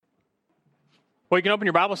Well, you can open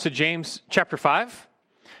your Bibles to James chapter 5.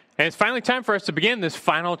 And it's finally time for us to begin this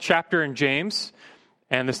final chapter in James.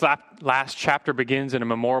 And this last chapter begins in a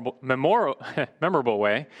memorable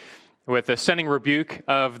way with a stunning rebuke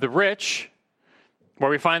of the rich,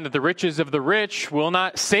 where we find that the riches of the rich will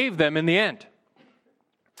not save them in the end.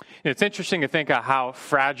 And it's interesting to think of how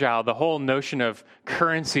fragile the whole notion of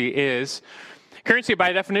currency is. Currency,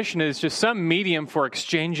 by definition, is just some medium for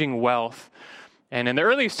exchanging wealth. And in the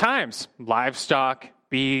earliest times, livestock,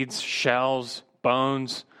 beads, shells,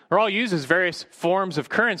 bones are all used as various forms of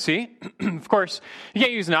currency. Of course, you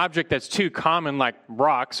can't use an object that's too common like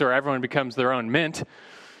rocks or everyone becomes their own mint.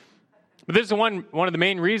 But this is one of the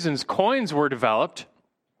main reasons coins were developed.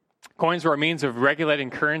 Coins were a means of regulating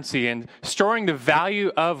currency and storing the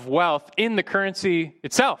value of wealth in the currency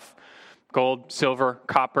itself. Gold, silver,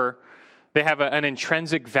 copper, they have an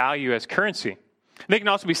intrinsic value as currency. They can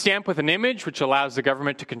also be stamped with an image, which allows the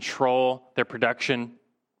government to control their production.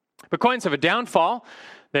 But coins have a downfall.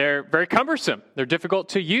 They're very cumbersome. They're difficult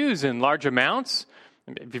to use in large amounts.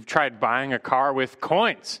 If you've tried buying a car with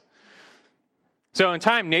coins. So in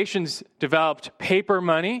time, nations developed paper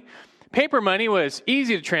money. Paper money was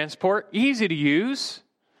easy to transport, easy to use.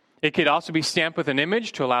 It could also be stamped with an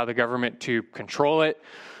image to allow the government to control it.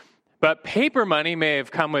 But paper money may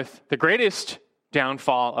have come with the greatest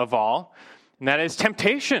downfall of all, and that is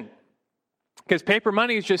temptation. Because paper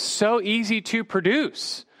money is just so easy to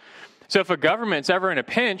produce. So if a government's ever in a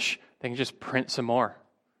pinch, they can just print some more.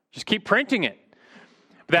 Just keep printing it.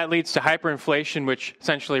 But that leads to hyperinflation, which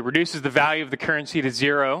essentially reduces the value of the currency to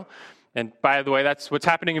zero. And by the way, that's what's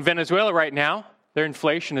happening in Venezuela right now. Their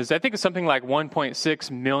inflation is, I think it's something like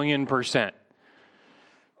 1.6 million%.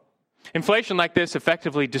 Inflation like this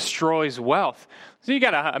effectively destroys wealth. So you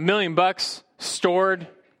got $1 million stored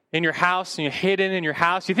in your house and you're hidden in your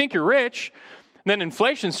house. You think you're rich, and then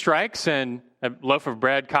inflation strikes and a loaf of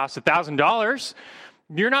bread costs $1,000.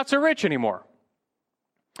 You're not so rich anymore.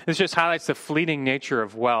 This just highlights the fleeting nature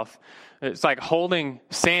of wealth. It's like holding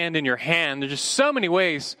sand in your hand. There's just so many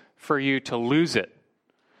ways for you to lose it.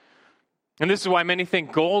 And this is why many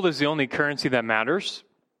think gold is the only currency that matters.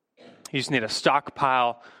 You just need to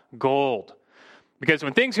stockpile gold. Because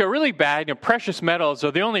when things go really bad, precious metals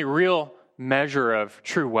are the only real measure of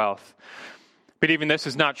true wealth. But even this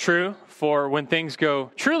is not true, for when things go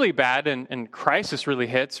truly bad and crisis really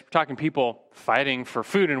hits, we're talking people fighting for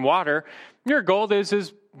food and water, your gold is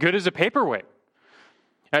as good as a paperweight.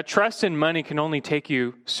 Trust in money can only take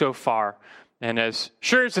you so far. And as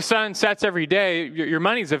sure as the sun sets every day, your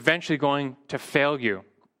money is eventually going to fail you.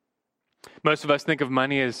 Most of us think of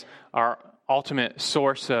money as our ultimate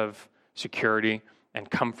source of security and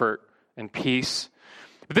comfort and peace.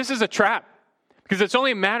 But this is a trap, because it's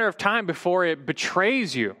only a matter of time before it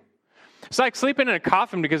betrays you. It's like sleeping in a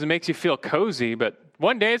coffin because it makes you feel cozy, but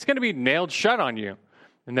one day it's going to be nailed shut on you.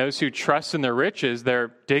 And those who trust in their riches,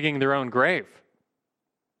 they're digging their own grave.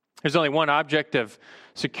 There's only one object of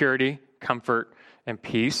security, comfort, and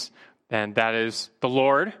peace, and that is the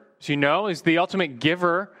Lord. As you know, is the ultimate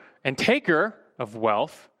giver and taker of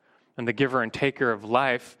wealth and the giver and taker of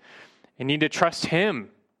life. You need to trust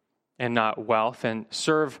Him and not wealth, and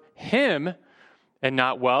serve Him and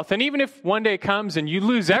not wealth. And even if one day comes and you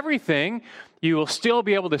lose everything, you will still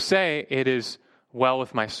be able to say, it is well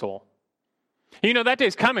with my soul. That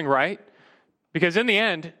day's coming, right? Because in the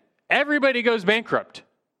end, everybody goes bankrupt.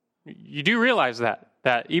 You do realize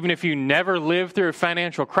that even if you never lived through a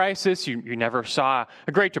financial crisis, you never saw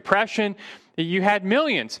a Great Depression, you had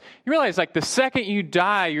millions. You realize the second you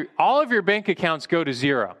die, all of your bank accounts go to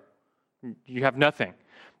zero. You have nothing.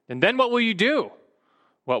 And then what will you do?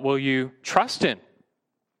 What will you trust in?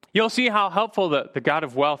 You'll see how helpful the God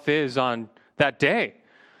of wealth is on that day.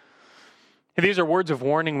 And these are words of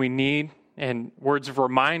warning we need and words of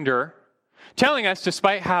reminder, telling us,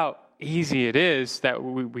 despite how easy it is, that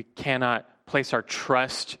we cannot place our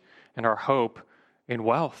trust and our hope in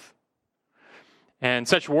wealth. And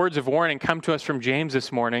such words of warning come to us from James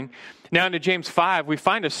this morning. Now into James 5, we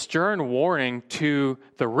find a stern warning to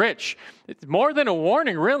the rich. It's more than a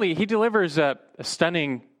warning, really. He delivers a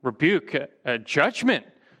stunning rebuke, a judgment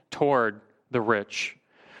toward the rich.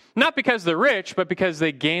 Not because they're rich, but because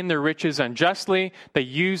they gain their riches unjustly, they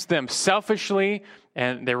use them selfishly,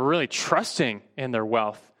 and they were really trusting in their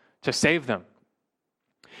wealth to save them.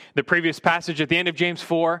 The previous passage at the end of James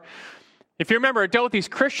 4, if you remember, it dealt with these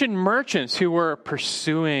Christian merchants who were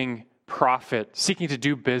pursuing profit, seeking to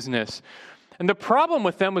do business. And the problem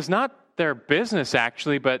with them was not their business,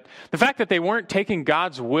 actually, but the fact that they weren't taking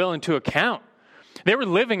God's will into account. They were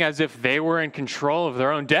living as if they were in control of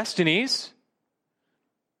their own destinies.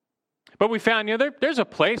 But we found, there's a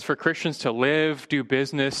place for Christians to live, do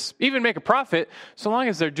business, even make a profit, so long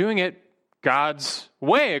as they're doing it God's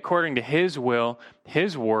way, according to His will,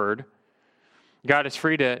 His word. God is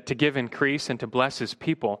free to give increase and to bless His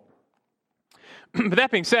people. But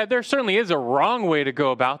that being said, there certainly is a wrong way to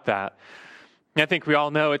go about that. And I think we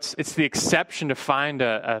all know it's the exception to find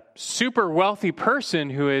a super wealthy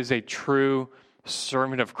person who is a true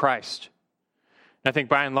servant of Christ. And I think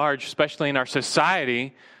by and large, especially in our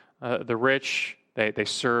society, the rich, they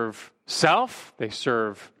serve self, they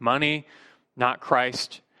serve money, not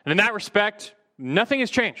Christ. And in that respect, nothing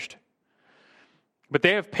has changed. But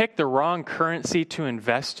they have picked the wrong currency to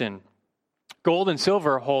invest in. Gold and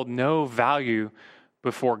silver hold no value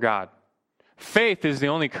before God. Faith is the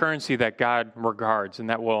only currency that God regards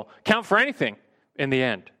and that will count for anything in the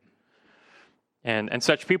end. And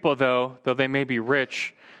such people, though they may be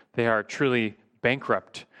rich, they are truly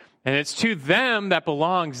bankrupt. And it's to them that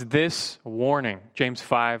belongs this warning. James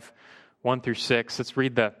 5, 1 through 6. Let's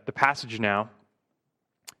read the passage now.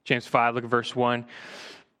 James 5, look at verse 1.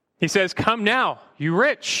 He says, "Come now, you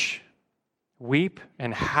rich, weep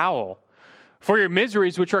and howl for your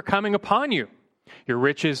miseries which are coming upon you. Your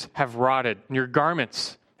riches have rotted, and your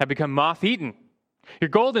garments have become moth-eaten. Your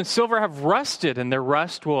gold and silver have rusted, and their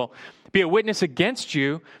rust will be a witness against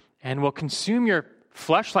you and will consume your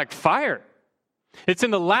flesh like fire. It's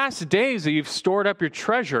in the last days that you've stored up your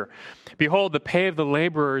treasure. Behold, the pay of the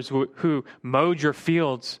laborers who mowed your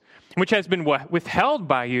fields, which has been withheld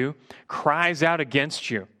by you, cries out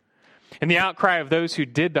against you. And the outcry of those who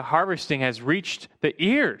did the harvesting has reached the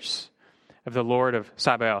ears of the Lord of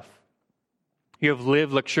Sabaoth. You have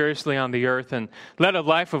lived luxuriously on the earth and led a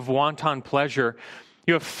life of wanton pleasure.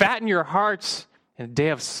 You have fattened your hearts in a day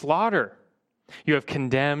of slaughter. You have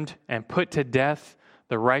condemned and put to death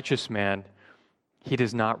the righteous man. He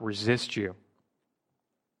does not resist you."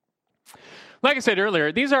 Like I said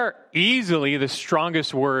earlier, these are easily the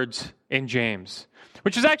strongest words in James,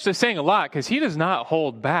 which is actually saying a lot because he does not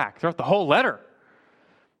hold back throughout the whole letter.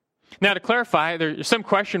 Now, to clarify, there's some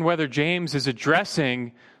question whether James is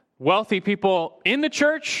addressing wealthy people in the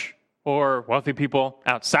church or wealthy people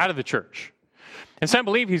outside of the church. And some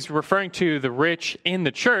believe he's referring to the rich in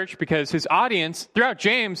the church because his audience throughout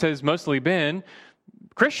James has mostly been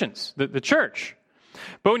Christians, the church.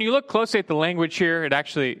 But when you look closely at the language here, it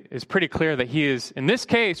actually is pretty clear that he is, in this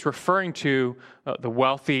case, referring to the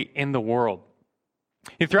wealthy in the world.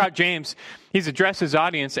 And throughout James, he's addressed his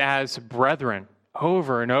audience as brethren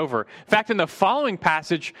over and over. In fact, in the following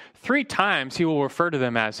passage, 3 times he will refer to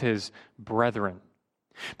them as his brethren.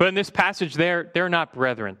 But in this passage, they're not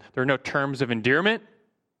brethren. There are no terms of endearment.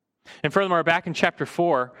 And furthermore, back in chapter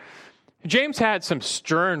 4, James had some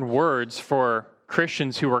stern words for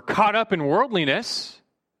Christians who were caught up in worldliness.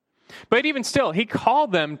 But even still, he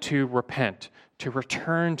called them to repent, to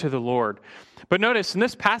return to the Lord. But notice, in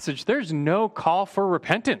this passage, there's no call for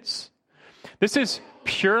repentance. This is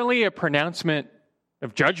purely a pronouncement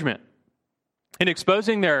of judgment. In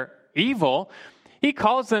exposing their evil, he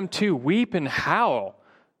calls them to weep and howl,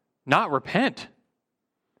 not repent.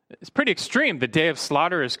 It's pretty extreme. The day of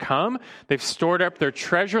slaughter has come. They've stored up their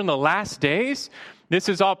treasure in the last days. This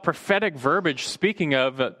is all prophetic verbiage speaking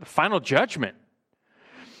of the final judgment.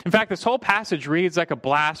 In fact, this whole passage reads like a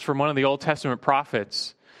blast from one of the Old Testament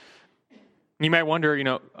prophets. You might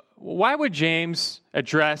wonder, why would James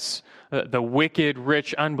address the wicked,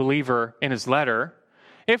 rich unbeliever in his letter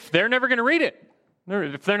if they're never going to read it?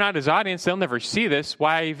 If they're not his audience, they'll never see this.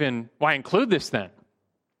 Why include this then?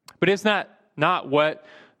 But isn't that not what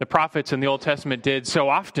the prophets in the Old Testament did so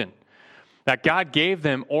often? That God gave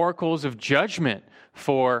them oracles of judgment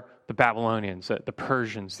for the Babylonians, the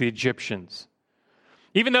Persians, the Egyptians.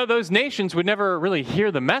 Even though those nations would never really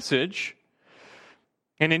hear the message,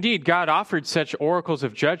 and indeed God offered such oracles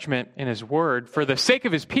of judgment in His Word for the sake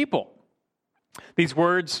of His people. These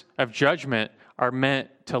words of judgment are meant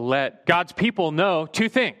to let God's people know 2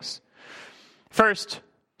 things. First,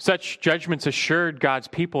 such judgments assured God's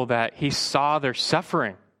people that He saw their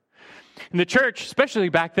suffering. And the church, especially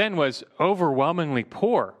back then, was overwhelmingly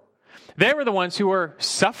poor. They were the ones who were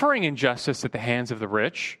suffering injustice at the hands of the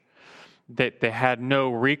rich. They had no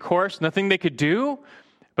recourse, nothing they could do.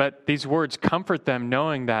 But these words comfort them,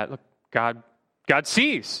 knowing that look, God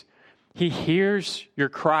sees. He hears your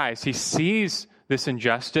cries. He sees this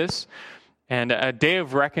injustice, and a day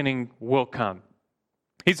of reckoning will come.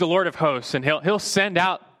 He's the Lord of hosts, and He'll send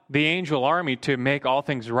out the angel army to make all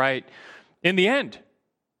things right in the end.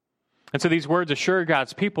 And so these words assure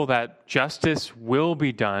God's people that justice will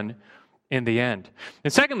be done in the end.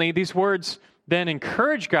 And secondly, these words then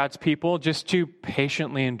encourage God's people just to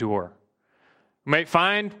patiently endure. We may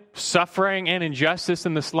find suffering and injustice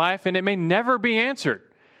in this life, and it may never be answered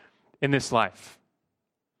in this life.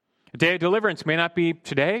 A day of deliverance may not be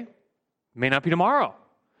today, may not be tomorrow,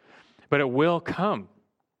 but it will come.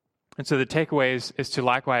 And so the takeaway is to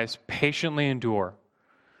likewise patiently endure.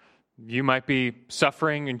 You might be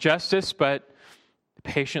suffering injustice, but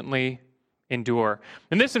patiently endure.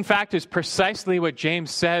 And this, in fact, is precisely what James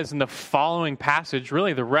says in the following passage,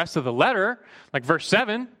 really the rest of the letter, like verse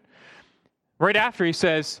 7. Right after he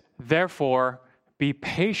says, therefore, be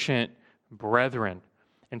patient, brethren,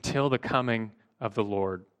 until the coming of the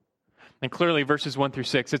Lord. And clearly, verses 1 through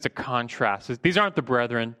 6, it's a contrast. These aren't the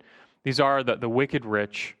brethren. These are the wicked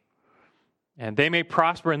rich. And they may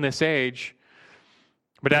prosper in this age,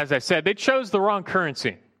 but as I said, they chose the wrong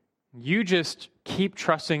currency. You just keep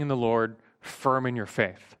trusting in the Lord, firm in your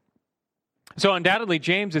faith. So undoubtedly,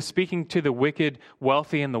 James is speaking to the wicked,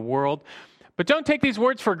 wealthy in the world. But don't take these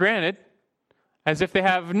words for granted, as if they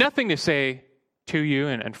have nothing to say to you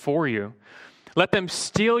and for you. Let them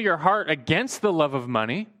steel your heart against the love of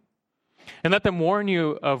money, and let them warn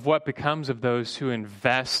you of what becomes of those who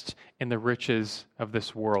invest in the riches of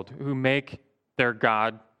this world, who make their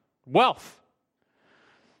God wealth.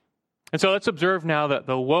 And so let's observe now that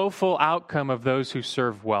the woeful outcome of those who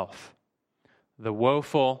serve wealth. The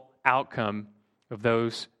woeful outcome of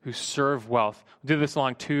those who serve wealth. We'll do this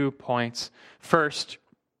along 2 points. First,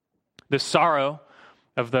 the sorrow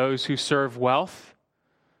of those who serve wealth.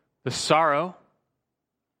 The sorrow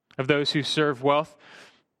of those who serve wealth.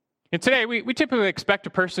 And today, we typically expect a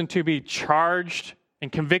person to be charged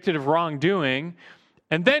and convicted of wrongdoing,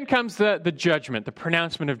 and then comes the judgment, the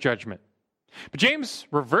pronouncement of judgment. But James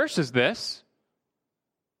reverses this.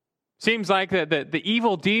 Seems like the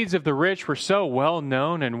evil deeds of the rich were so well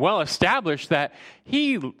known and well established that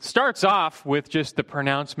he starts off with just the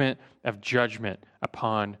pronouncement of judgment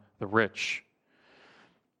upon the rich.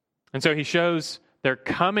 And so he shows their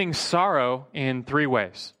coming sorrow in 3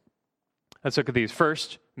 ways. Let's look at these.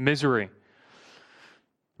 First, misery.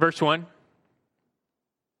 Verse 1,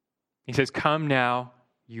 he says, come now,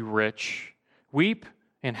 you rich, weep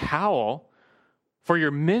and howl for your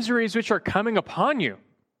miseries which are coming upon you.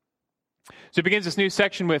 So it begins this new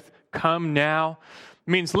section with come now.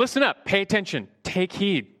 It means listen up, pay attention, take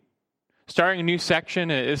heed. Starting a new section,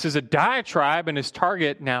 this is a diatribe, and his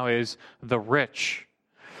target now is the rich.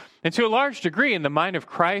 And to a large degree, in the mind of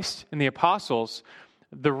Christ and the apostles,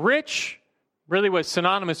 the rich really was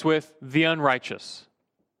synonymous with the unrighteous.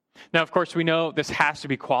 Now, of course, we know this has to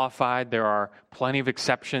be qualified. There are plenty of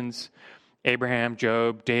exceptions. Abraham,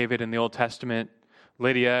 Job, David in the Old Testament,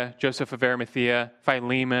 Lydia, Joseph of Arimathea,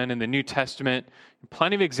 Philemon in the New Testament,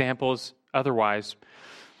 plenty of examples otherwise.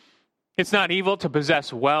 It's not evil to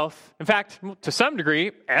possess wealth. In fact, to some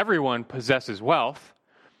degree, everyone possesses wealth.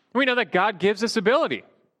 We know that God gives this ability.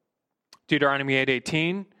 Deuteronomy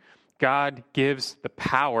 8:18, God gives the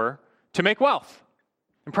power to make wealth.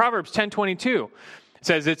 In Proverbs 10:22, it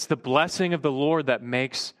says it's the blessing of the Lord that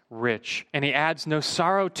makes rich, and he adds no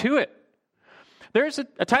sorrow to it. There's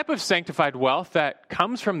a type of sanctified wealth that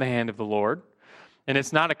comes from the hand of the Lord, and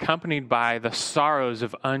it's not accompanied by the sorrows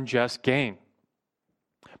of unjust gain.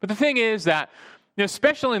 But the thing is that,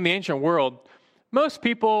 especially in the ancient world, most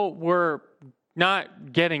people were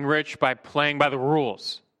not getting rich by playing by the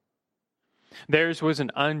rules. Theirs was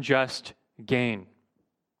an unjust gain.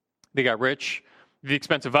 They got rich at the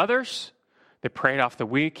expense of others. They preyed off the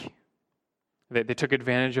weak. They took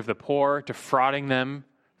advantage of the poor, defrauding them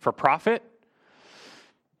for profit.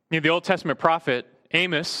 The Old Testament prophet,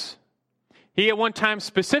 Amos, he at one time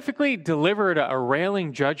specifically delivered a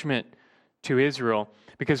railing judgment to Israel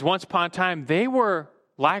because once upon a time they were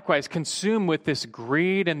likewise consumed with this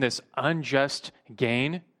greed and this unjust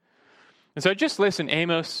gain. And so just listen,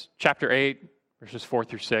 Amos chapter 8, verses 4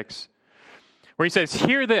 through 6, where he says,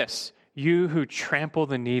 hear this, you who trample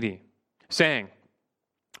the needy, saying,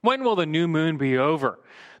 when will the new moon be over,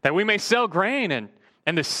 that we may sell grain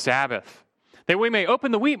and the Sabbath, that we may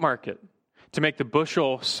open the wheat market, to make the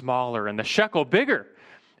bushel smaller and the shekel bigger,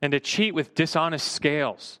 and to cheat with dishonest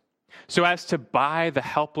scales, so as to buy the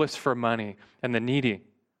helpless for money and the needy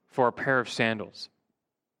for a pair of sandals.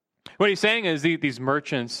 What he's saying is these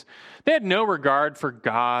merchants, they had no regard for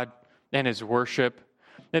God and his worship.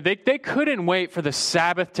 They couldn't wait for the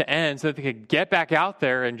Sabbath to end so that they could get back out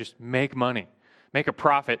there and just make money, make a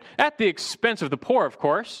profit, at the expense of the poor, of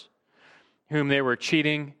course, whom they were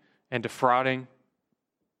cheating and defrauding.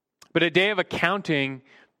 But a day of accounting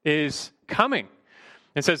is coming.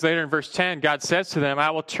 It says later in verse 10, God says to them,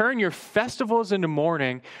 I will turn your festivals into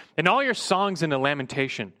mourning and all your songs into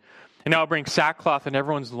lamentation. And I will bring sackcloth on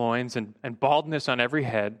everyone's loins and baldness on every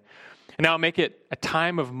head. And I'll make it a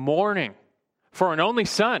time of mourning for an only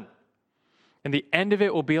son, and the end of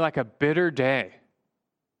it will be like a bitter day.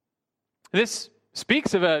 This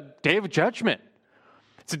speaks of a day of judgment.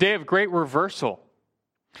 It's a day of great reversal.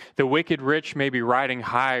 The wicked rich may be riding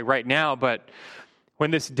high right now, but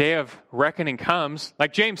when this day of reckoning comes,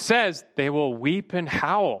 like James says, they will weep and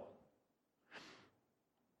howl.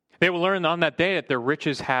 They will learn on that day that their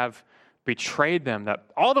riches have betrayed them, that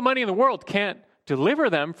all the money in the world can't deliver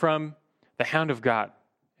them from the hand of God.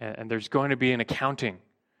 And there's going to be an accounting.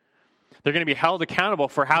 They're going to be held accountable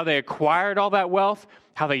for how they acquired all that wealth,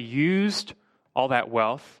 how they used all that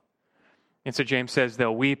wealth. And so James says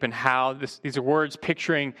they'll weep and howl. These are words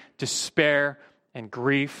picturing despair and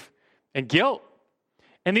grief and guilt.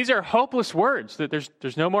 And these are hopeless words, that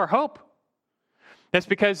there's no more hope. That's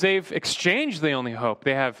because they've exchanged the only hope.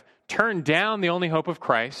 They have turned down the only hope of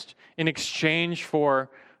Christ in exchange for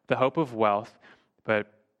the hope of wealth.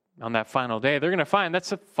 But on that final day, they're going to find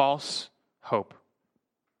that's a false hope.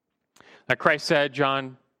 Like Christ said,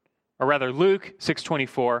 Luke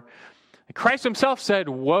 6:24, Christ himself said,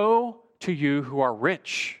 "Woe to you who are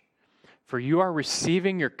rich, for you are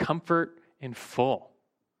receiving your comfort in full."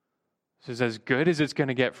 This is as good as it's going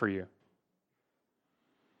to get for you.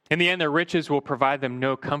 In the end, their riches will provide them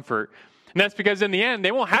no comfort. And that's because in the end,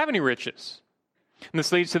 they won't have any riches. And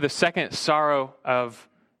this leads to the second sorrow of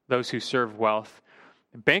those who serve wealth.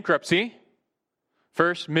 Bankruptcy.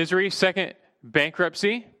 First, misery. Second,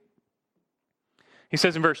 bankruptcy. He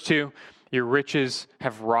says in verse 2, your riches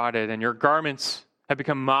have rotted and your garments have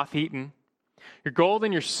become moth-eaten. Your gold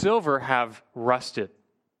and your silver have rusted.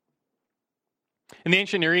 In the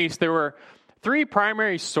ancient Near East, there were three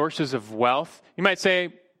primary sources of wealth. You might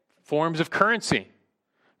say forms of currency: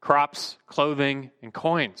 crops, clothing, and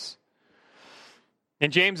coins.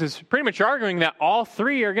 And James is pretty much arguing that all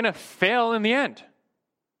three are going to fail in the end.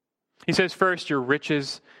 He says, first, your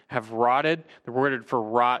riches have rotted. The word for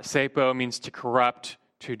rot, sapo, means to corrupt,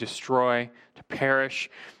 to destroy, to perish.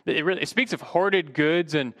 It speaks of hoarded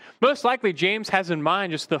goods, and most likely James has in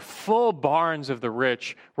mind just the full barns of the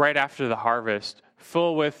rich right after the harvest,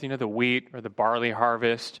 full with, the wheat or the barley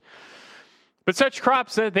harvest. But such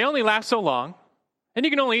crops, they only last so long, and you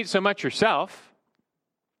can only eat so much yourself.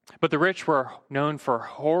 But the rich were known for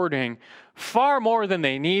hoarding far more than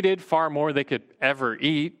they needed, far more they could ever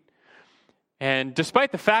eat. And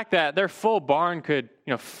despite the fact that their full barn could,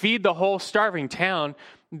 feed the whole starving town,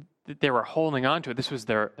 they were holding on to it. This was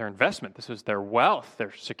their investment. This was their wealth,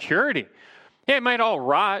 their security. Yeah, it might all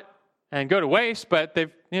rot and go to waste, but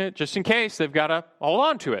they've, just in case, they've got to hold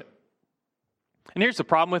on to it. And here's the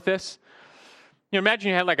problem with this. Imagine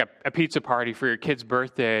you had like a pizza party for your kid's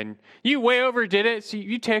birthday, and you way overdid it, so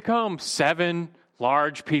you take home 7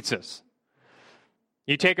 large pizzas.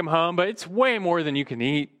 You take them home, but it's way more than you can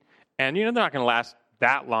eat. And, they're not going to last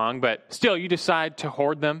that long, but still, you decide to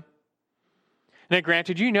hoard them. And then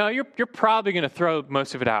granted, you're probably going to throw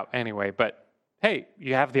most of it out anyway, but hey,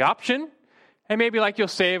 you have the option. And maybe you'll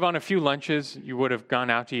save on a few lunches you would have gone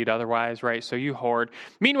out to eat otherwise, right? So you hoard.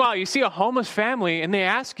 Meanwhile, you see a homeless family, and they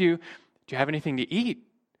ask you, do you have anything to eat?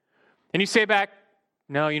 And you say back,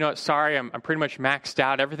 no, what, sorry, I'm pretty much maxed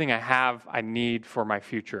out. Everything I have, I need for my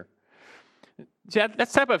future.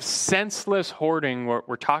 That's the type of senseless hoarding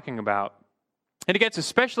we're talking about. And it gets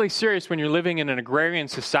especially serious when you're living in an agrarian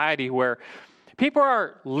society where people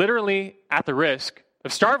are literally at the risk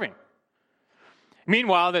of starving.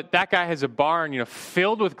 Meanwhile, that guy has a barn,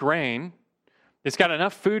 filled with grain. It's got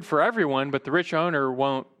enough food for everyone, but the rich owner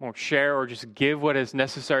won't share or just give what is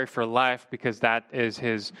necessary for life because that is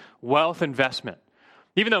his wealth investment,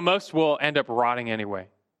 even though most will end up rotting anyway.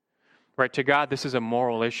 Right? To God, this is a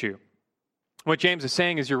moral issue. What James is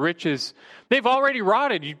saying is your riches, they've already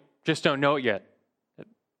rotted. You just don't know it yet.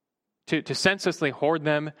 To senselessly hoard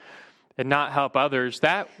them and not help others,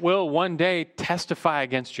 that will one day testify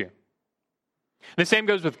against you. The same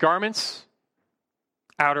goes with garments,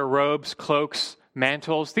 outer robes, cloaks,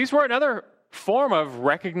 mantles. These were another form of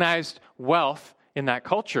recognized wealth in that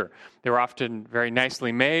culture. They were often very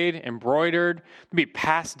nicely made, embroidered, to be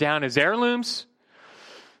passed down as heirlooms.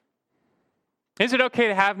 Is it okay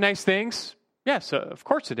to have nice things? Yes, of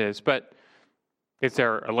course it is. But is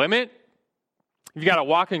there a limit? You've got a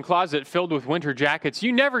walk-in closet filled with winter jackets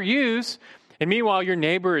you never use, and meanwhile your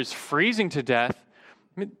neighbor is freezing to death.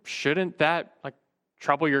 Shouldn't that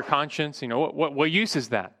trouble your conscience? What use is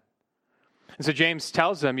that? And so James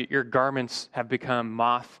tells them, your garments have become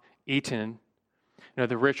moth-eaten.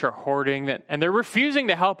 The rich are hoarding that, and they're refusing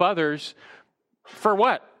to help others. For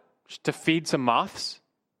what? Just to feed some moths?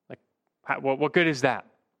 What good is that?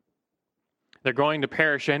 They're going to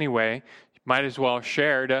perish anyway. Might as well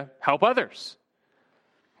share to help others.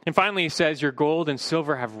 And finally, he says, your gold and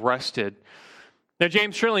silver have rusted. Now,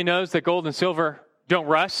 James surely knows that gold and silver don't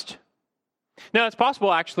rust. Now, it's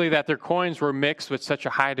possible, actually, that their coins were mixed with such a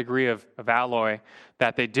high degree of alloy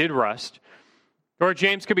that they did rust. Or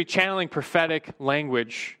James could be channeling prophetic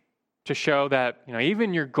language to show that,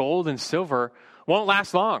 even your gold and silver won't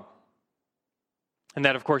last long. And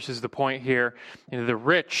that, of course, is the point here. The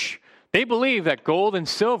rich, they believe that gold and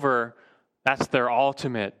silver, that's their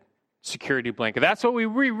ultimate security blanket. That's what we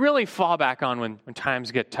really fall back on when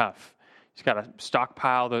times get tough. He's got to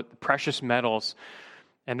stockpile the precious metals,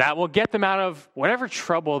 and that will get them out of whatever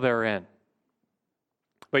trouble they're in.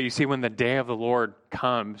 But you see, when the day of the Lord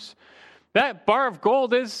comes, that bar of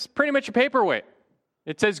gold is pretty much a paperweight.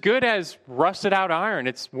 It's as good as rusted out iron.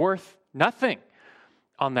 It's worth nothing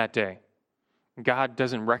on that day. God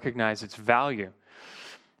doesn't recognize its value.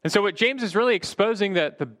 And so what James is really exposing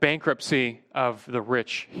the bankruptcy of the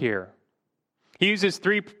rich here. He uses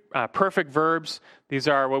three perfect verbs. These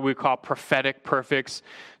are what we call prophetic perfects,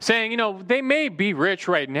 saying, they may be rich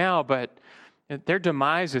right now, but their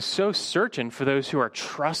demise is so certain for those who are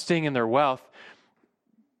trusting in their wealth.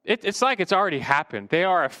 It's like it's already happened. They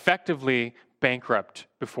are effectively bankrupt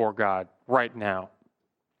before God right now.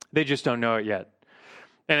 They just don't know it yet.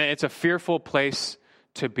 And it's a fearful place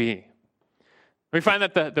to be. We find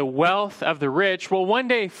that the wealth of the rich will one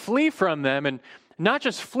day flee from them, and not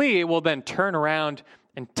just flee, it will then turn around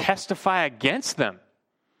and testify against them.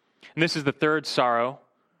 And this is the third sorrow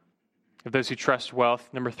of those who trust wealth.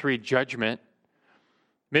 Number 3, judgment.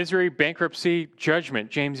 Misery, bankruptcy,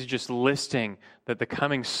 judgment. James is just listing that the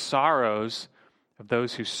coming sorrows of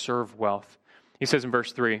those who serve wealth. He says in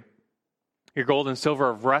verse 3, your gold and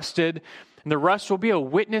silver have rusted, and the rust will be a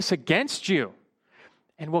witness against you,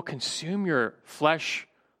 and will consume your flesh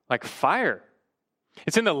like fire.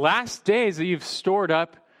 It's in the last days that you've stored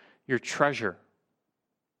up your treasure.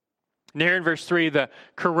 And here in verse 3, the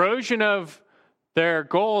corrosion of their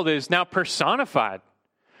gold is now personified,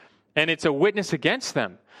 and it's a witness against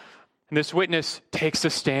them. And this witness takes a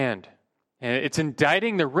stand, and it's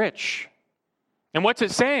indicting the rich. And what's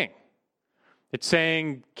it saying? It's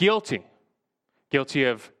saying guilty. Guilty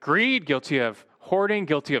of greed, guilty of hoarding,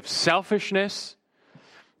 guilty of selfishness.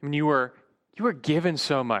 I mean, you were given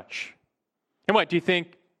so much. And what, do you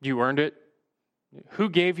think you earned it? Who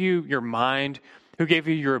gave you your mind? Who gave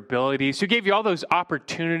you your abilities? Who gave you all those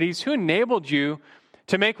opportunities? Who enabled you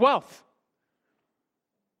to make wealth?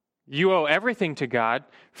 You owe everything to God.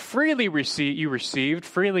 Freely you received.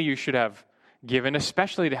 Freely you should have given,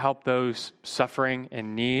 especially to help those suffering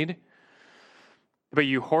in need. But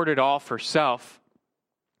you hoard it all for self.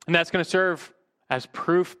 And that's going to serve as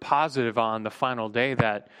proof positive on the final day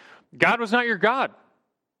that God was not your God.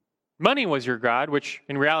 Money was your God, which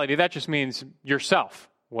in reality, that just means yourself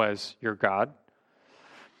was your God.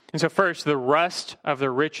 And so first, the rust of the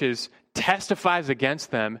riches testifies against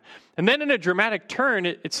them. And then in a dramatic turn,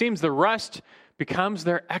 it seems the rust becomes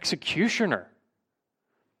their executioner.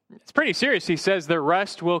 It's pretty serious. He says the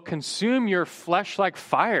rust will consume your flesh like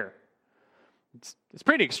fire. It's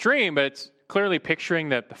pretty extreme, but it's clearly picturing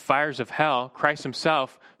that the fires of hell, Christ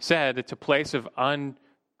himself said it's a place of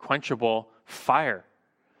unquenchable fire.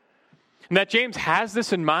 And that James has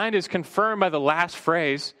this in mind is confirmed by the last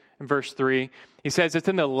phrase in verse 3. He says it's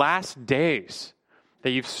in the last days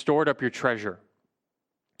that you've stored up your treasure.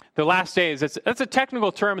 The last days, that's a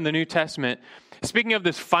technical term in the New Testament. Speaking of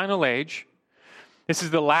this final age, this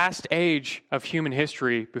is the last age of human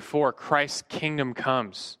history before Christ's kingdom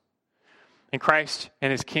comes. And Christ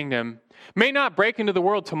and his kingdom may not break into the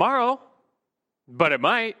world tomorrow, but it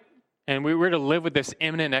might. And we were to live with this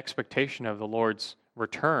imminent expectation of the Lord's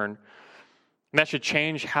return. And that should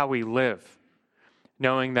change how we live,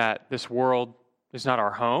 knowing that this world is not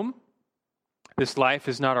our home. This life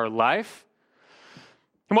is not our life.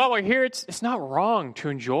 And while we're here, it's not wrong to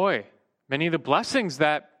enjoy many of the blessings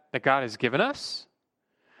that God has given us.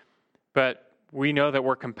 But we know that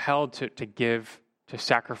we're compelled to give, to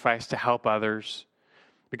sacrifice, to help others.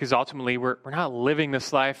 Because ultimately, we're not living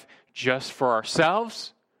this life just for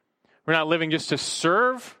ourselves. We're not living just to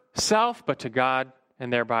serve self, but to God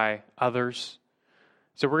and thereby others.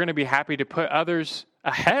 So we're going to be happy to put others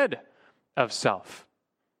ahead of self,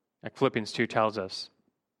 like Philippians 2 tells us.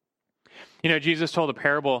 Jesus told a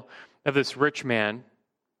parable of this rich man,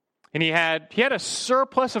 and he had a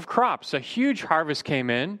surplus of crops. A huge harvest came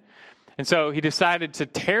in, and so he decided to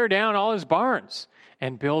tear down all his barns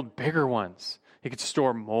and build bigger ones. He could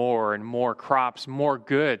store more and more crops, more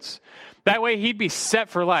goods. That way he'd be set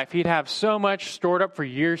for life. He'd have so much stored up for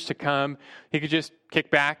years to come. He could just kick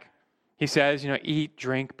back. He says, eat,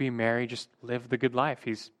 drink, be merry, just live the good life.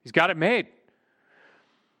 He's got it made.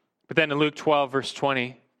 But then in Luke 12, verse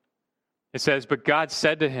 20, it says, but God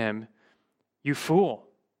said to him, you fool,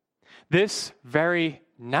 this very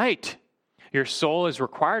night your soul is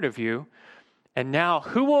required of you, and now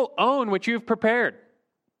who will own what you've prepared?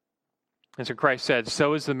 And so Christ said,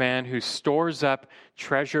 so is the man who stores up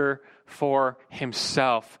treasure for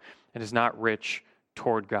himself and is not rich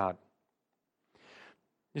toward God.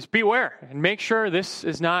 Just beware and make sure this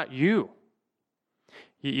is not you.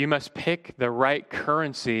 You must pick the right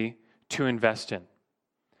currency to invest in.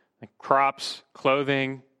 Like crops,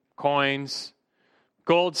 clothing, coins,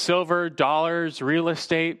 gold, silver, dollars, real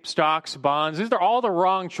estate, stocks, bonds. These are all the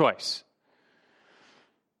wrong choice.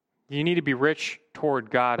 You need to be rich toward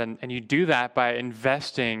God, and you do that by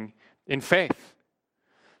investing in faith.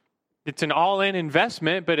 It's an all-in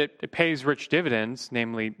investment, but it pays rich dividends,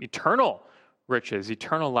 namely eternal riches,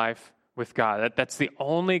 eternal life with God. That's the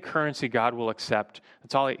only currency God will accept.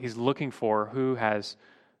 That's all he's looking for, who has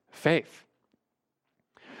faith.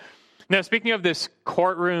 Now, speaking of this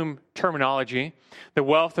courtroom terminology, the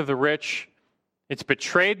wealth of the rich, it's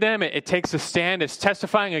betrayed them. It takes a stand as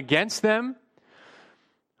testifying against them.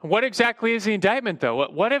 What exactly is the indictment, though?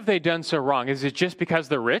 What have they done so wrong? Is it just because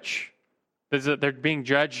they're rich? Is it they're being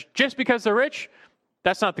judged just because they're rich?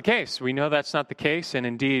 That's not the case. We know that's not the case, and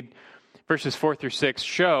indeed, verses 4 through 6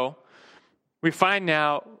 show, we find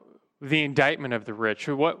now the indictment of the rich.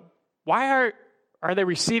 Why are they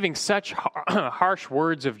receiving such harsh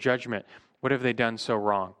words of judgment? What have they done so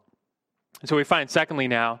wrong? And so we find, secondly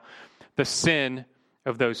now, the sin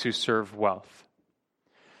of those who serve wealth.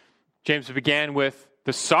 James began with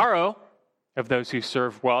the sorrow of those who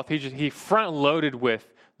serve wealth. He front-loaded with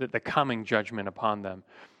the coming judgment upon them.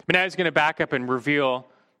 But now he's going to back up and reveal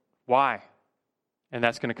why. And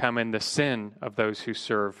that's going to come in the sin of those who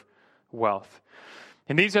serve wealth.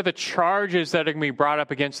 And these are the charges that are going to be brought up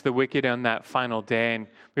against the wicked on that final day. And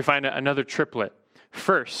we find another triplet.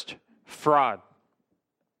 First, fraud.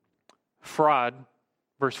 Fraud,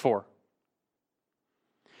 verse 4.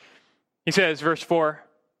 He says, verse 4,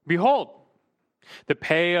 behold, the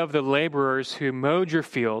pay of the laborers who mowed your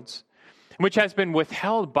fields, which has been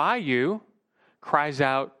withheld by you, cries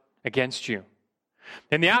out against you.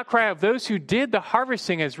 And the outcry of those who did the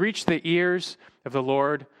harvesting has reached the ears of the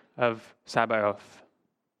Lord of Sabaoth.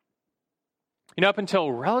 Up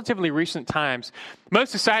until relatively recent times,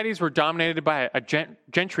 most societies were dominated by a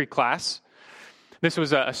gentry class. This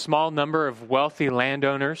was a small number of wealthy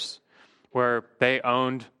landowners where they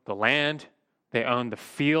owned the land, they owned the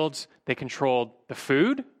fields, they controlled the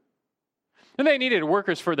food. And they needed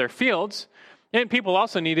workers for their fields, and people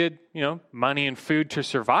also needed, money and food to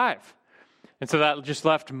survive. And so that just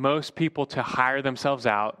left most people to hire themselves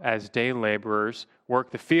out as day laborers,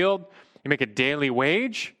 work the field, you make a daily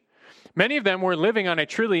wage. Many of them were living on a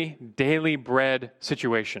truly daily bread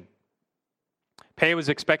situation. Pay was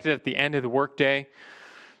expected at the end of the workday,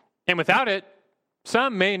 and without it,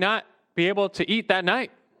 some may not be able to eat that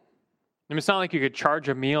night. It's not like you could charge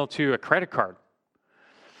a meal to a credit card.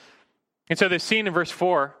 And so this scene in verse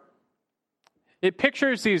 4, it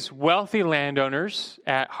pictures these wealthy landowners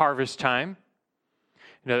at harvest time.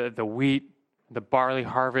 The wheat, the barley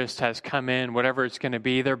harvest has come in, whatever it's going to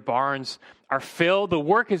be. Their barns are filled. The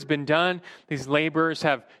work has been done. These laborers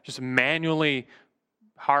have just manually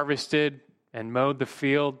harvested and mowed the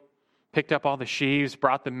field, picked up all the sheaves,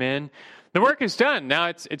 brought them in. The work is done. Now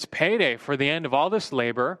it's payday for the end of all this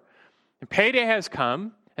labor. And payday has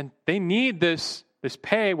come, and they need this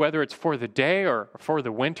pay, whether it's for the day or for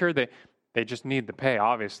the winter. They just need the pay,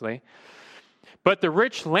 obviously. But the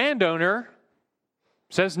rich landowner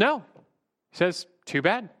says no. He says, too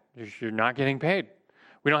bad. You're not getting paid.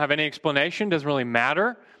 We don't have any explanation. Doesn't really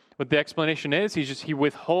matter what the explanation is. He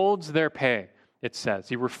withholds their pay, it says.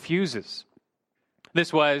 He refuses.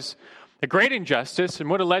 This was a great injustice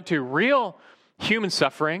and would have led to real human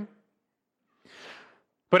suffering.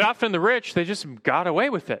 But often the rich, they just got away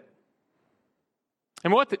with it.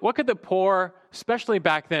 And what could the poor, especially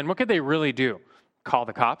back then, what could they really do? Call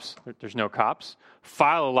the cops? There's no cops.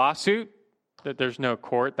 File a lawsuit? There's no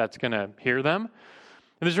court that's going to hear them.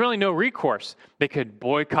 And there's really no recourse. They could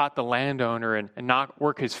boycott the landowner and not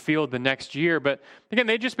work his field the next year. But again,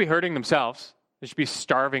 they'd just be hurting themselves. They'd just be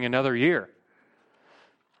starving another year.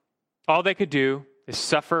 All they could do is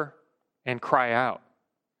suffer and cry out.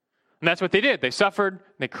 And that's what they did. They suffered,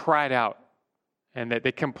 they cried out. And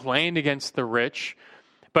they complained against the rich,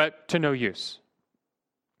 but to no use.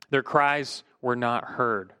 Their cries were not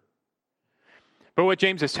heard. But what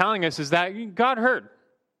James is telling us is that God heard.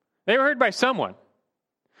 They were heard by someone.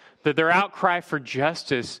 that their outcry for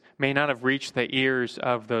justice may not have reached the ears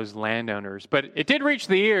of those landowners, but it did reach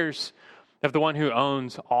the ears of the one who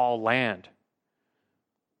owns all land.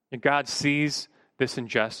 And God sees this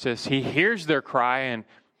injustice. He hears their cry, and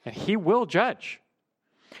he will judge.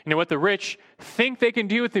 You know, what the rich think they can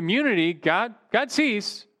do with immunity, God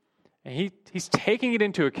sees, and he's taking it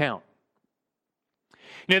into account.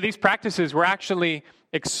 You know, these practices were actually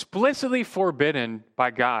explicitly forbidden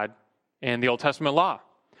by God in the Old Testament law.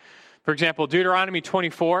 For example, Deuteronomy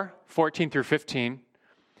 24, 14 through 15,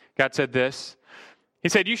 God said this. He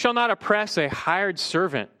said, "You shall not oppress a hired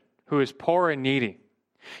servant who is poor and needy.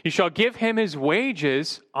 You shall give him his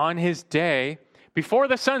wages on his day before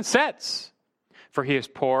the sun sets, for he is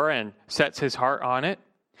poor and sets his heart on it,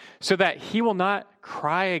 so that he will not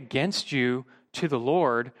cry against you to the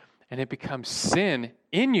Lord, and it becomes sin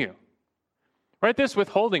in you." Right? This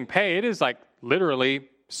withholding pay, it is like literally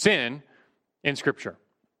sin in Scripture.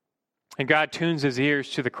 And God tunes his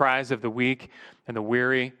ears to the cries of the weak and the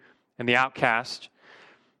weary and the outcast.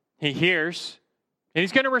 He hears, and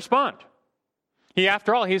he's going to respond.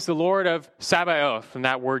 After all, he's the Lord of Sabaoth, and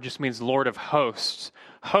that word just means Lord of hosts.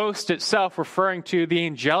 Host itself referring to the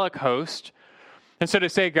angelic host. And so to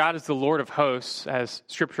say God is the Lord of hosts, as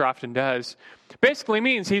Scripture often does, basically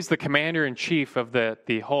means he's the commander-in-chief of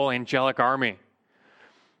the whole angelic army.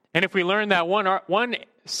 And if we learn that one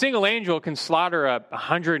single angel can slaughter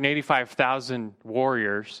 185,000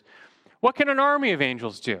 warriors, what can an army of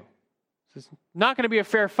angels do? It's not going to be a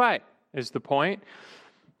fair fight, is the point.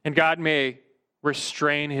 And God may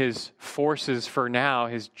restrain his forces for now,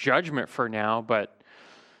 his judgment for now, but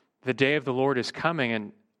the day of the Lord is coming,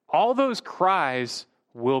 and all those cries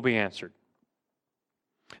will be answered.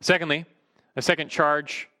 Secondly, a second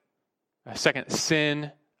charge, a second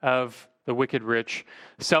sin of the wicked rich,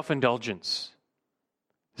 self-indulgence.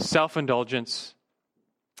 Self-indulgence.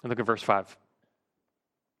 And look at verse 5.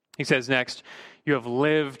 He says next, "You have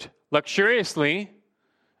lived luxuriously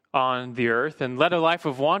on the earth and led a life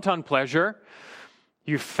of wanton pleasure.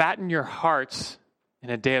 You fatten your hearts in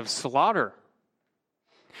a day of slaughter."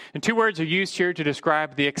 And two words are used here to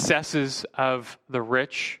describe the excesses of the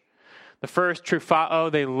rich. The first,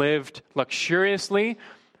 trufao, they lived luxuriously.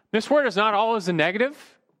 This word is not always a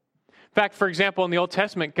negative. In fact, for example, in the Old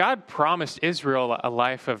Testament, God promised Israel a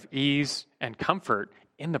life of ease and comfort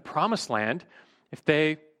in the promised land if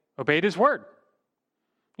they obeyed his word.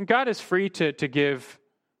 And God is free to give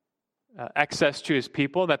access to his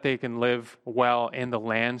people that they can live well in the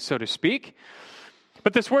land, so to speak.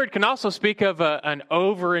 But this word can also speak of an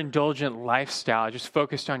overindulgent lifestyle, just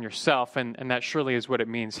focused on yourself, and that surely is what it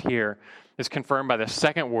means here. It's confirmed by the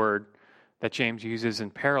second word that James uses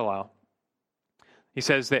in parallel. He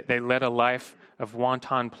says that they led a life of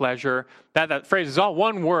wanton pleasure. That phrase is all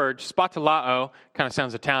one word, spatalao, kind of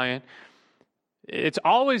sounds Italian. It's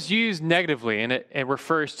always used negatively, and it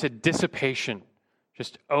refers to dissipation,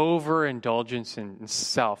 just overindulgence in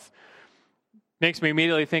self. Makes me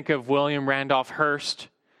immediately think of William Randolph Hearst.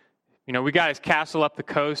 You know, we got his castle up the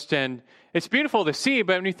coast, and it's beautiful to see,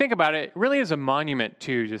 but when you think about it, it really is a monument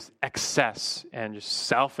to just excess and just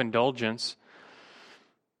self-indulgence.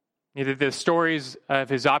 The stories of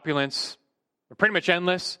his opulence are pretty much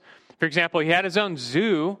endless. For example, he had his own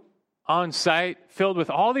zoo on site filled with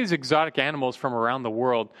all these exotic animals from around the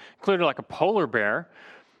world, including like a polar bear.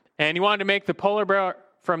 And he wanted to make the polar bear,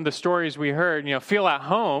 from the stories we heard, feel at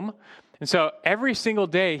home. And so every single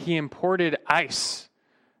day he imported ice.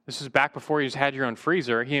 This was back before you had your own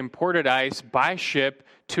freezer. He imported ice by ship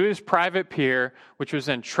to his private pier, which was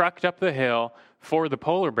then trucked up the hill for the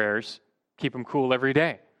polar bears, keep them cool every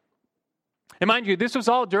day. And mind you, this was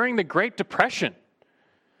all during the Great Depression.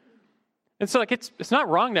 And so it's not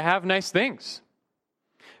wrong to have nice things.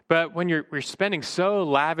 But when you're spending so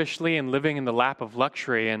lavishly and living in the lap of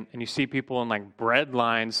luxury, and you see people in like bread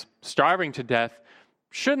lines starving to death,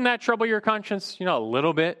 shouldn't that trouble your conscience, a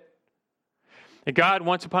little bit? And God,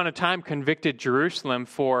 once upon a time, convicted Jerusalem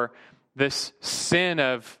for this sin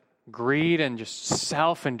of greed and just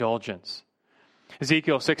self-indulgence.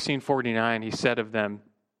 Ezekiel 16:49, he said of them,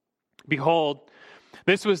 "Behold,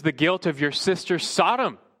 this was the guilt of your sister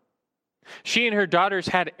Sodom. She and her daughters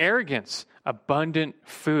had arrogance, abundant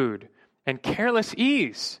food, and careless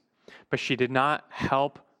ease, but she did not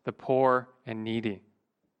help the poor and needy."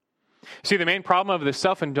 See, the main problem of the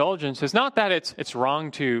self-indulgence is not that it's wrong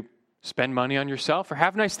to spend money on yourself or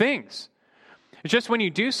have nice things. It's just when you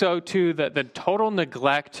do so to the total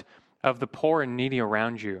neglect of the poor and needy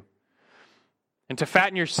around you. And to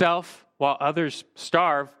fatten yourself while others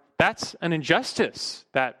starve, that's an injustice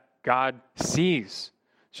that God sees.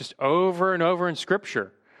 It's just over and over in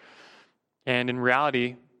Scripture. And in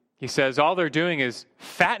reality, He says all they're doing is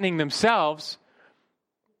fattening themselves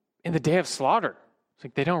in the day of slaughter. It's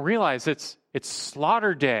like they don't realize it's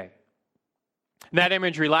slaughter day. And that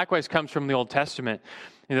imagery likewise comes from the Old Testament.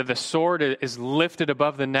 The sword is lifted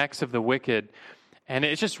above the necks of the wicked, and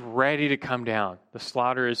it's just ready to come down. The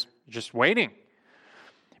slaughter is just waiting.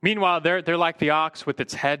 Meanwhile, they're like the ox with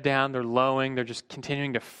its head down. They're lowing. They're just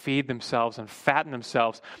continuing to feed themselves and fatten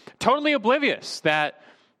themselves, totally oblivious that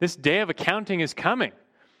this day of accounting is coming,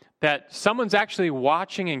 that someone's actually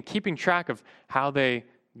watching and keeping track of how they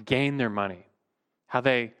gain their money, how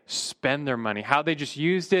they spend their money, how they just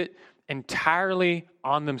used it entirely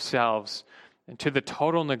on themselves and to the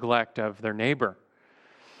total neglect of their neighbor.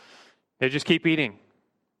 They just keep eating.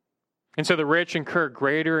 And so the rich incur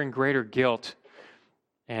greater and greater guilt.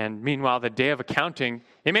 And meanwhile, the day of accounting,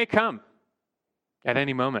 it may come at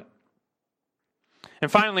any moment. And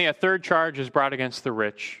finally, a third charge is brought against the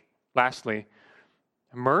rich. Lastly,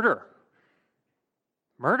 murder.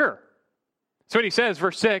 Murder. So what he says,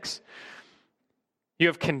 verse 6, you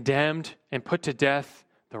have condemned and put to death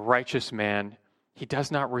the righteous man. He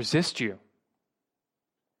does not resist you.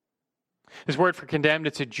 This word for condemned,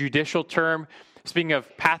 it's a judicial term, speaking of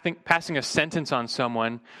passing a sentence on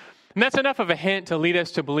someone. And that's enough of a hint to lead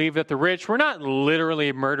us to believe that the rich were not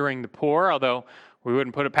literally murdering the poor, although we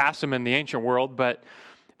wouldn't put it past them in the ancient world, but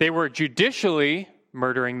they were judicially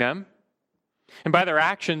murdering them. And by their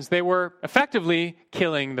actions, they were effectively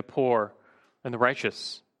killing the poor and the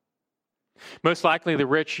righteous. Most likely, the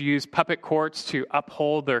rich used puppet courts to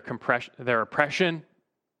uphold their oppression.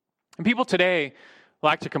 And people today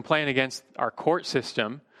like to complain against our court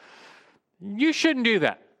system. You shouldn't do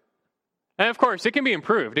that. And of course, it can be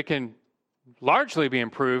improved. It can largely be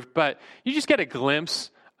improved, but you just get a glimpse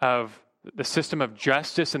of the system of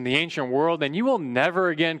justice in the ancient world, and you will never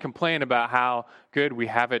again complain about how good we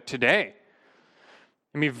have it today.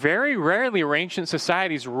 I mean, very rarely are ancient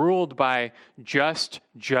societies ruled by just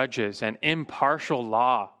judges and impartial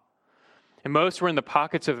law. And most were in the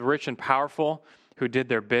pockets of the rich and powerful who did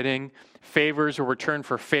their bidding. Favors were returned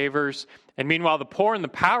for favors. And meanwhile, the poor and the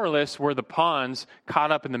powerless were the pawns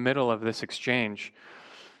caught up in the middle of this exchange.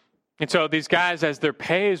 And so these guys, as their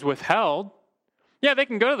pay is withheld, yeah, they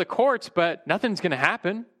can go to the courts, but nothing's going to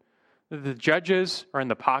happen. The judges are in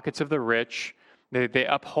the pockets of the rich. They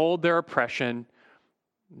uphold their oppression.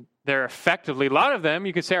 They're effectively, a lot of them,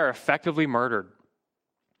 you could say, are effectively murdered.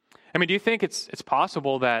 I mean, do you think it's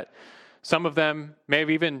possible that some of them may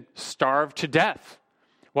have even starved to death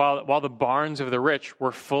while the barns of the rich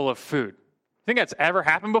were full of food? Think that's ever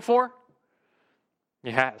happened before?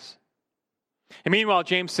 It has. And meanwhile,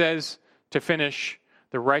 James says, to finish,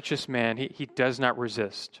 the righteous man, he does not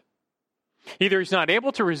resist. Either he's not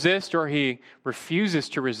able to resist or he refuses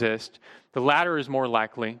to resist. The latter is more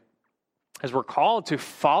likely, as we're called to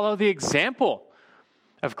follow the example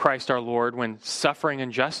of Christ our Lord when suffering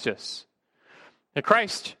injustice. Now,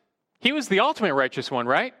 Christ, he was the ultimate righteous one,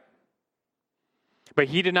 right? But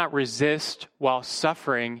he did not resist while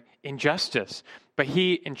suffering injustice. But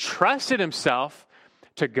he entrusted himself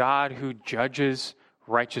to God who judges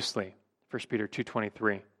righteously. 1 Peter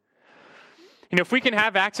 2:23. If we can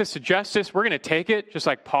have access to justice, we're going to take it, just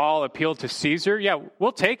like Paul appealed to Caesar. Yeah,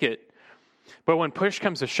 we'll take it. But when push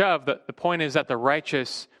comes to shove, the point is that the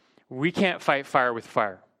righteous, we can't fight fire with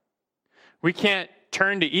fire. We can't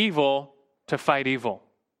turn to evil to fight evil.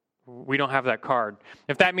 We don't have that card.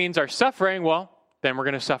 If that means our suffering, well, then we're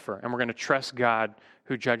going to suffer, and we're going to trust God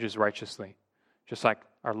who judges righteously, just like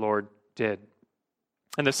our Lord did.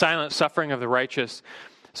 And the silent suffering of the righteous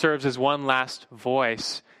serves as one last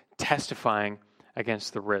voice testifying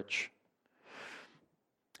against the rich.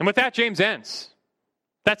 And with that, James ends.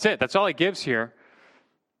 That's it. That's all he gives here.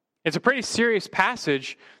 It's a pretty serious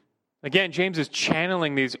passage. Again, James is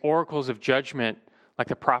channeling these oracles of judgment like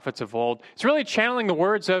the prophets of old. It's really channeling the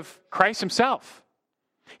words of Christ himself.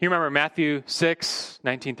 You remember Matthew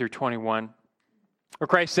 6:19-21, where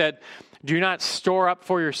Christ said, "Do not store up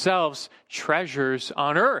for yourselves treasures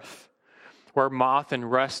on earth, where moth and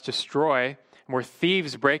rust destroy, and where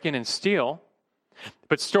thieves break in and steal,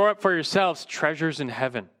 but store up for yourselves treasures in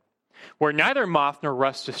heaven, where neither moth nor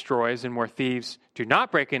rust destroys, and where thieves do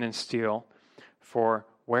not break in and steal. For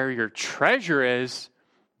where your treasure is,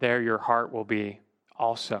 there your heart will be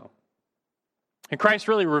also." And Christ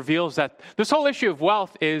really reveals that this whole issue of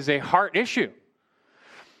wealth is a heart issue.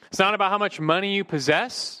 It's not about how much money you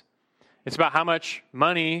possess. It's about how much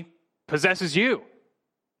money possesses you.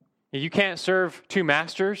 You can't serve two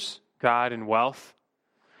masters, God and wealth.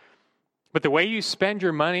 But the way you spend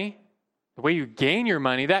your money, the way you gain your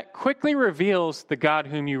money, that quickly reveals the God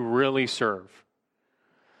whom you really serve.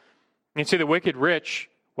 And see, the wicked rich,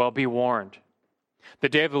 well, be warned. The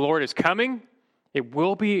day of the Lord is coming. It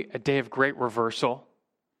will be a day of great reversal.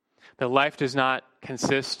 The life does not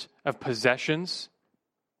consist of possessions.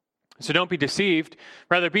 So don't be deceived.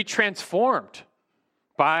 Rather, be transformed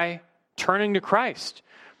by turning to Christ.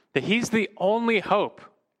 That He's the only hope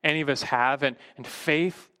any of us have, and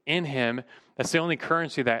faith in Him, that's the only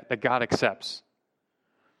currency that God accepts.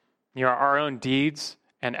 Our own deeds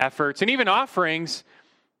and efforts and even offerings,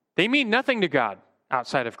 they mean nothing to God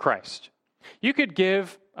outside of Christ. You could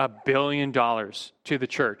give $1 billion to the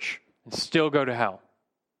church and still go to hell.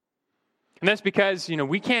 And that's because,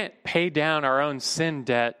 we can't pay down our own sin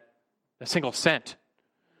debt a single cent.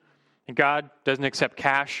 And God doesn't accept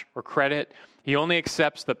cash or credit. He only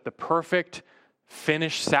accepts the perfect,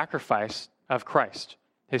 finished sacrifice of Christ,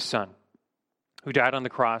 His Son, who died on the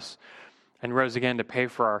cross and rose again to pay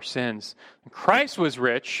for our sins. And Christ was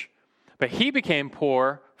rich, but He became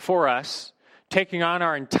poor for us, taking on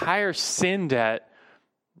our entire sin debt,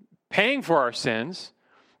 paying for our sins,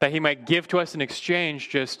 that He might give to us in exchange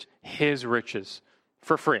just His riches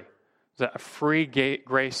for free. It's a free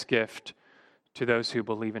grace gift to those who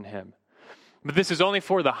believe in Him. But this is only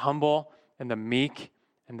for the humble and the meek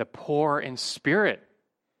and the poor in spirit.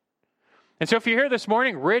 And so if you're here this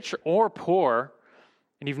morning, rich or poor,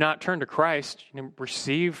 and you've not turned to Christ,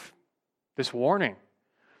 receive this warning.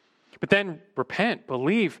 But then repent,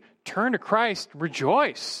 believe, turn to Christ,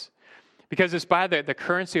 rejoice. Because it's by the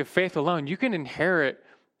currency of faith alone, you can inherit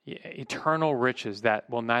eternal riches that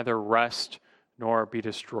will neither rust nor be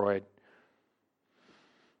destroyed.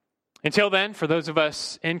 Until then, for those of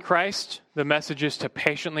us in Christ, the message is to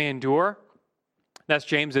patiently endure. That's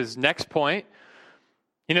James's next point.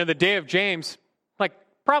 The day of James,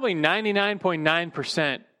 probably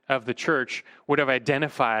 99.9% of the church would have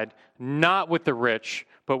identified not with the rich,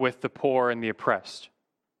 but with the poor and the oppressed.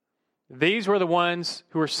 These were the ones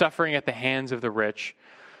who were suffering at the hands of the rich,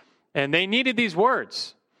 and they needed these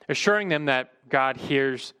words, assuring them that God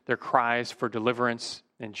hears their cries for deliverance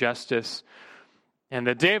and justice, and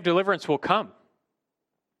the day of deliverance will come.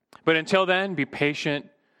 But until then, be patient,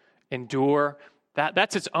 endure.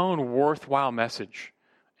 That's its own worthwhile message.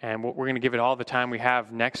 And we're going to give it all the time we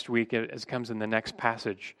have next week as it comes in the next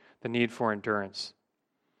passage, the need for endurance.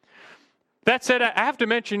 That said, I have to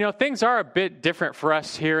mention, things are a bit different for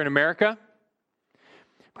us here in America.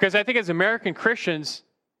 Because I think as American Christians,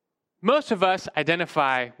 most of us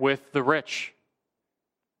identify with the rich.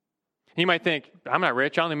 You might think, I'm not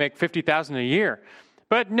rich, I only make $50,000 a year.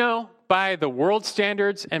 But no, by the world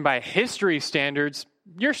standards and by history standards,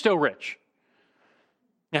 you're still rich.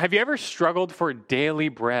 Now, have you ever struggled for daily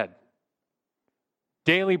bread?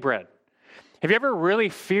 Daily bread. Have you ever really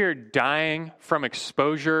feared dying from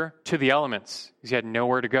exposure to the elements because you had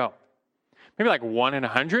nowhere to go? Maybe like 1 in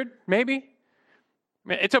 100, maybe?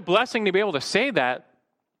 It's a blessing to be able to say that,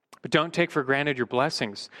 but don't take for granted your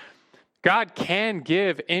blessings. God can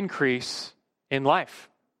give increase in life,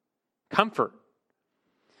 comfort.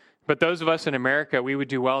 But those of us in America, we would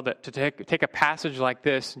do well to take a passage like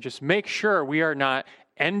this and just make sure we are not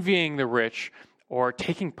envying the rich or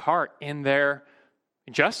taking part in their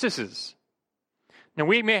injustices. Now,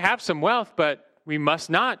 we may have some wealth, but we must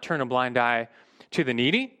not turn a blind eye to the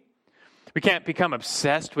needy. We can't become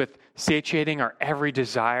obsessed with satiating our every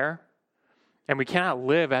desire. And we cannot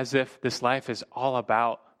live as if this life is all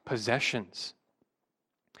about possessions.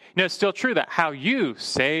 It's still true that how you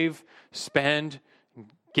save, spend,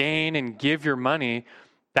 gain, and give your money,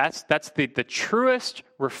 that's the truest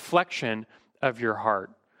reflection of your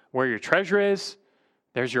heart. Where your treasure is,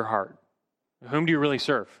 there's your heart. Whom do you really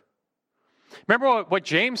serve? Remember what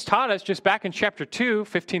James taught us just back in chapter 2,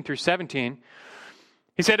 15 through 17.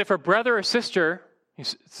 He said, if a brother or sister,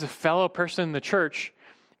 it's a fellow person in the church,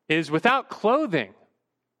 is without clothing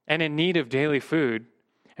and in need of daily food,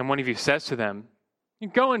 and one of you says to them,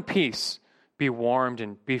 go in peace, be warmed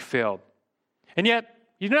and be filled. And yet,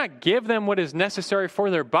 you do not give them what is necessary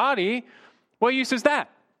for their body, what use is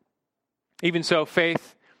that? Even so,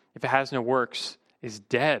 faith, if it has no works, is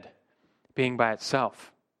dead, being by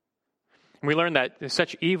itself. And we learn that there's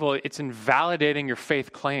such evil, it's invalidating your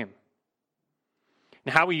faith claim.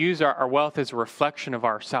 And how we use our wealth is a reflection of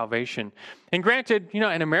our salvation. And granted,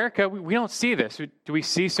 in America, we don't see this. Do we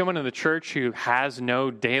see someone in the church who has no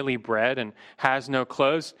daily bread and has no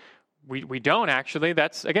clothes? We don't actually.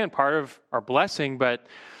 That's, again, part of our blessing. But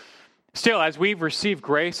still, as we've received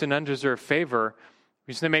grace and undeserved favor,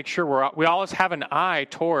 we just need to make sure we always have an eye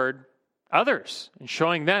toward others and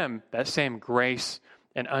showing them that same grace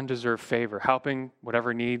and undeserved favor, helping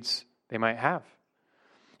whatever needs they might have.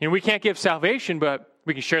 We can't give salvation, but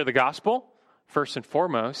we can share the gospel, first and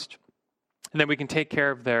foremost. And then we can take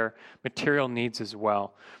care of their material needs as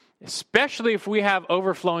well, especially if we have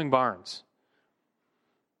overflowing barns.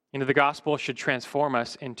 The gospel should transform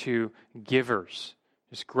us into givers,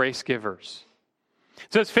 just grace givers.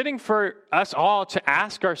 So it's fitting for us all to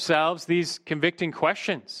ask ourselves these convicting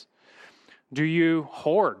questions. Do you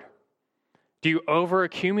hoard? Do you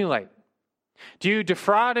overaccumulate? Do you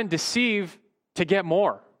defraud and deceive to get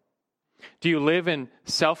more? Do you live in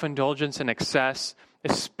self-indulgence and excess,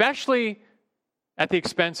 especially at the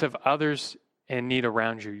expense of others in need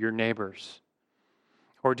around you, your neighbors?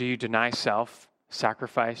 Or do you deny self,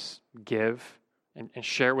 sacrifice, give, and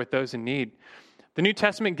share with those in need? The New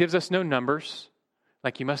Testament gives us no numbers,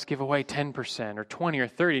 like you must give away 10% or 20 or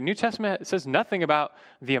 30. New Testament says nothing about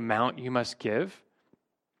the amount you must give.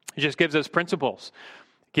 It just gives us principles.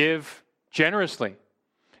 Give generously.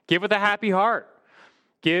 Give with a happy heart.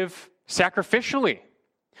 Give sacrificially.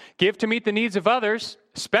 Give to meet the needs of others,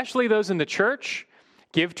 especially those in the church.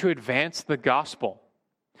 Give to advance the gospel.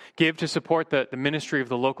 Give to support the ministry of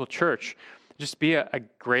the local church. Just be a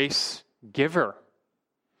grace giver.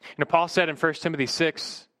 Paul said in 1 Timothy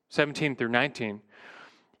 6, 17 through 19,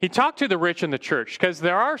 he talked to the rich in the church, because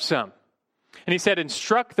there are some. And he said,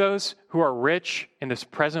 instruct those who are rich in this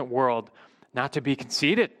present world not to be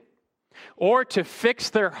conceited, or to fix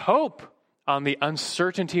their hope on the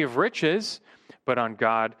uncertainty of riches, but on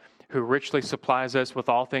God, who richly supplies us with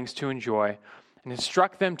all things to enjoy, and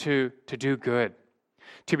instruct them to do good,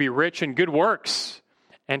 to be rich in good works,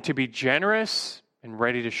 and to be generous and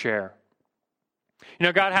ready to share.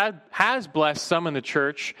 God has blessed some in the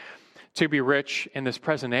church to be rich in this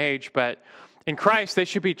present age, but in Christ, they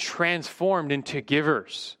should be transformed into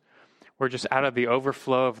givers, where just out of the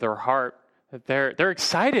overflow of their heart, that they're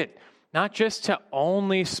excited, not just to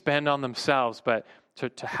only spend on themselves, but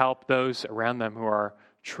to help those around them who are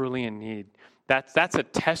truly in need. That's a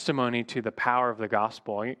testimony to the power of the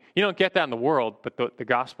gospel. You don't get that in the world, but the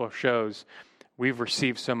gospel shows we've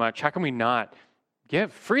received so much. How can we not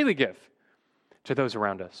freely give to those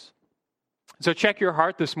around us? So check your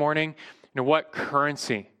heart this morning. What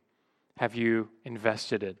currency have you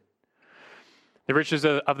invested in? The riches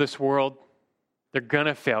of this world, they're going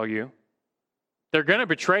to fail you. They're going to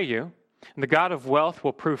betray you. And the God of wealth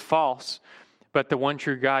will prove false. But the one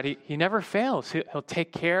true God, he never fails. He'll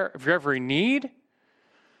take care of your every need.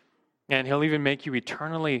 And he'll even make you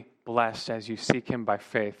eternally blessed as you seek him by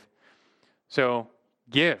faith. So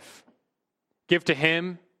give. Give to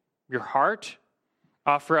him your heart.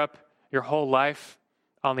 Offer up your whole life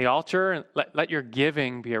on the altar, and let your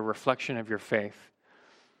giving be a reflection of your faith.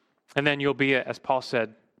 And then you'll be, as Paul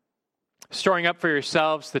said, storing up for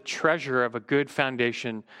yourselves the treasure of a good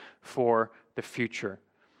foundation for the future,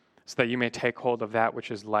 so that you may take hold of that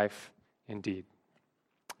which is life indeed.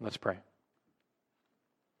 Let's pray.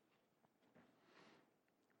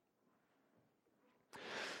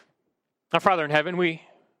 Our Father in heaven, we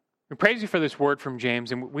praise you for this word from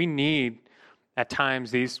James, and we need at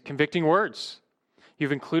times these convicting words.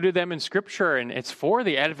 You've included them in Scripture, and it's for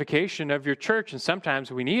the edification of your church. And sometimes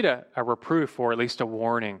we need a reproof or at least a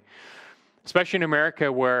warning, especially in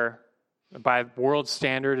America, where by world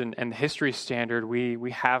standard and history standard,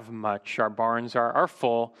 we have much. Our barns are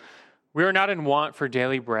full. We are not in want for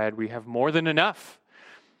daily bread. We have more than enough.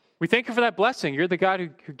 We thank you for that blessing. You're the God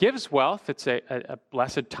who gives wealth. It's a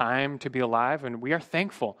blessed time to be alive, and we are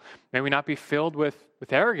thankful. May we not be filled with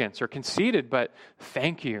arrogance or conceited, but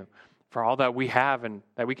thank you for all that we have and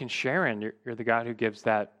that we can share in. You're the God who gives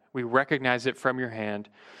that. We recognize it from your hand.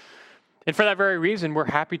 And for that very reason, we're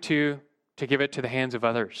happy to give it to the hands of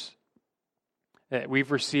others. That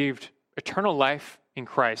we've received eternal life in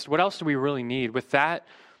Christ. What else do we really need? With that,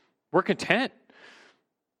 we're content.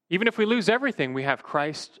 Even if we lose everything, we have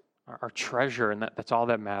Christ, our treasure, and that's all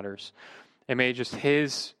that matters. And may just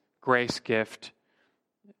his grace gift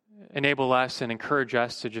enable us and encourage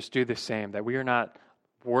us to just do the same, that we are not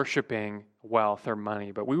worshiping wealth or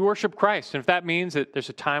money, but we worship Christ. And if that means that there's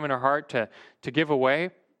a time in our heart to give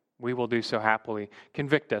away, we will do so happily.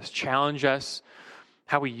 Convict us, challenge us,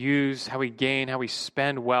 how we use, how we gain, how we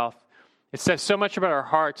spend wealth. It says so much about our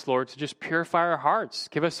hearts, Lord, to just purify our hearts.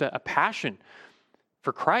 Give us a passion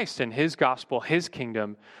for Christ and his gospel, his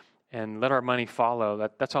kingdom, and let our money follow.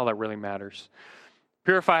 That's all that really matters.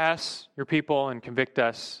 Purify us, your people, and convict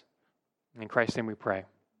us. In Christ's name we pray.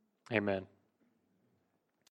 Amen.